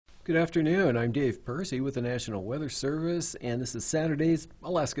Good afternoon. I'm Dave Percy with the National Weather Service, and this is Saturday's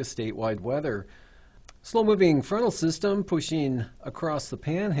Alaska statewide weather. Slow-moving frontal system pushing across the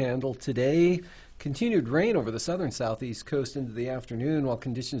panhandle today. Continued rain over the southern southeast coast into the afternoon while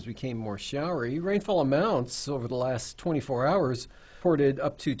conditions became more showery. Rainfall amounts over the last 24 hours reported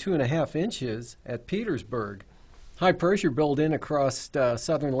up to 2.5 inches at Petersburg. High pressure built in across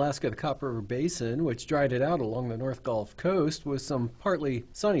southern Alaska, the Copper River Basin, which dried it out along the North Gulf Coast with some partly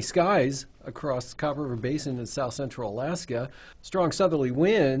sunny skies across the Copper River Basin in south central Alaska. Strong southerly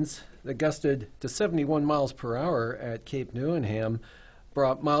winds that gusted to 71 miles per hour at Cape Newenham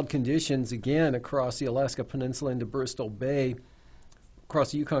brought mild conditions again across the Alaska Peninsula into Bristol Bay.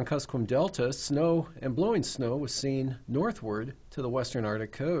 Across the Yukon-Kuskokwim Delta, snow and blowing snow was seen northward to the western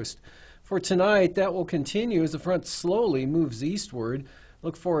Arctic coast. For tonight, that will continue as the front slowly moves eastward.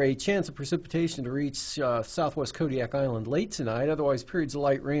 Look for a chance of precipitation to reach southwest Kodiak Island late tonight. Otherwise, periods of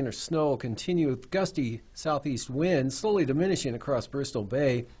light rain or snow will continue with gusty southeast winds slowly diminishing across Bristol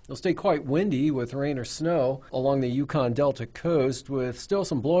Bay. It'll stay quite windy with rain or snow along the Yukon Delta coast, with still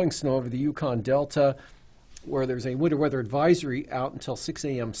some blowing snow over the Yukon Delta, where there's a winter weather advisory out until 6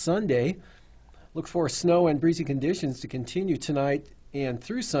 a.m. Sunday. Look for snow and breezy conditions to continue tonight and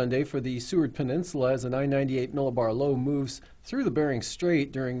through Sunday for the Seward Peninsula as a 998 millibar low moves through the Bering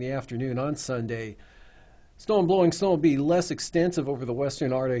Strait during the afternoon on Sunday. Snow and blowing snow will be less extensive over the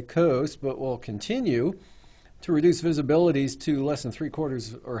western Arctic coast, but will continue to reduce visibilities to less than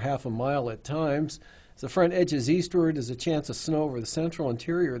 3/4 or half a mile at times. As the front edges eastward, there's a chance of snow over the central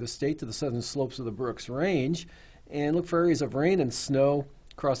interior of the state to the southern slopes of the Brooks Range. And look for areas of rain and snow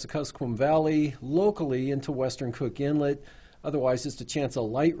across the Kuskokwim Valley, locally into western Cook Inlet. Otherwise, just a chance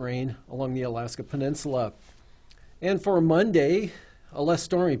of light rain along the Alaska Peninsula. And for Monday, a less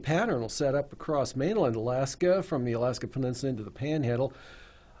stormy pattern will set up across mainland Alaska from the Alaska Peninsula into the Panhandle.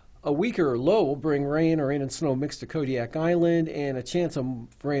 A weaker low will bring rain and snow mixed to Kodiak Island, and a chance of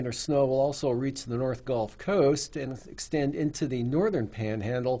rain or snow will also reach the North Gulf Coast and extend into the northern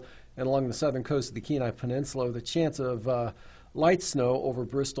Panhandle and along the southern coast of the Kenai Peninsula with a chance of light snow over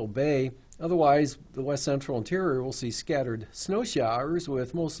Bristol Bay. Otherwise, the west central interior will see scattered snow showers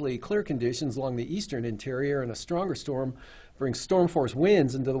with mostly clear conditions along the eastern interior, and a stronger storm brings storm force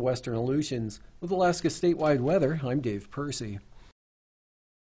winds into the western Aleutians. With Alaska statewide weather, I'm Dave Percy.